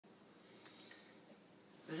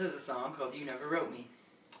This is a song called You Never Wrote Me.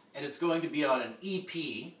 And it's going to be on an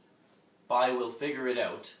EP by We'll Figure It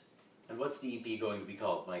Out. And what's the EP going to be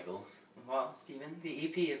called, Michael? Well, Stephen, the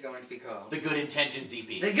EP is going to be called... The Good Intentions EP.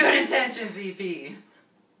 The Good Intentions EP!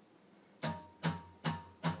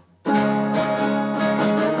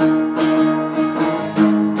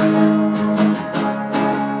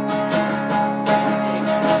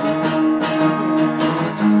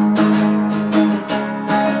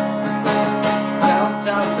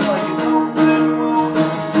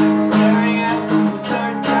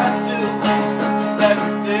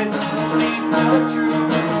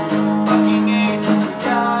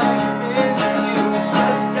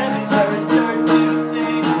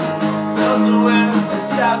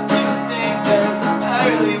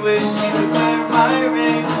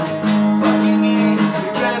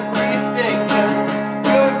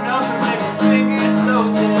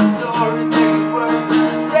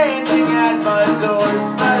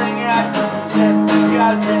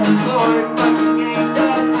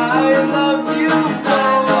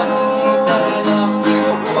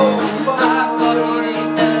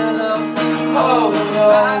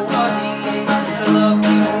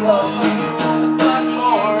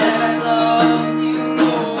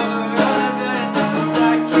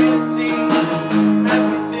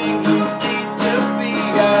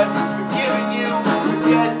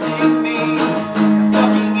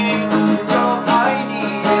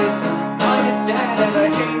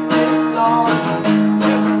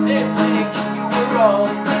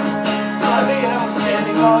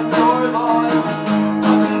 On your lawn,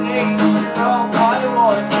 fucking hate, you're all I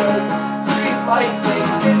want, 'cause streetlights make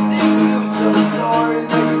missing you so sore. And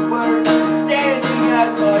there you were, standing at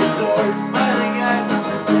my door, smiling at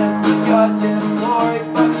this empty goddamn floor. I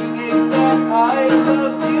fucking hate that I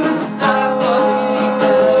loved you.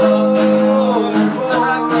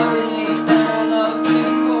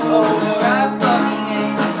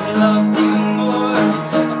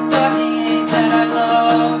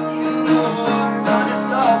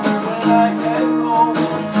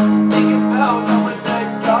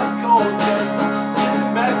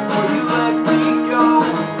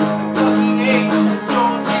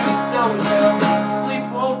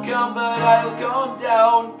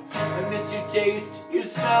 I miss your taste, your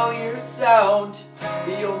smell, your sound.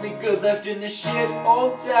 The only good left in this shit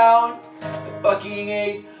old town. I fucking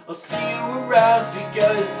hate, I'll see you around,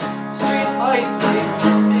 because streetlights make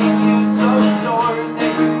missing you so sore. And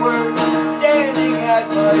then you were standing at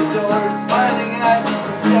my door, smiling at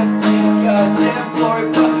this empty goddamn floor.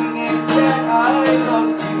 I fucking hate that I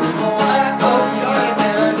loved you more. Oh yeah,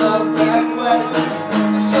 I loved you less.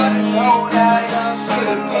 I should've known, I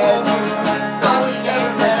should've guessed.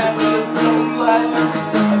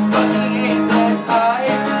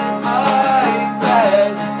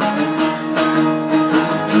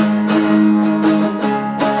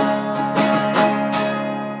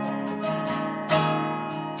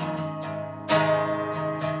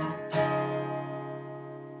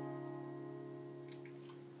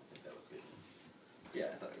 That was good. Yeah,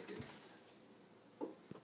 I thought it was good.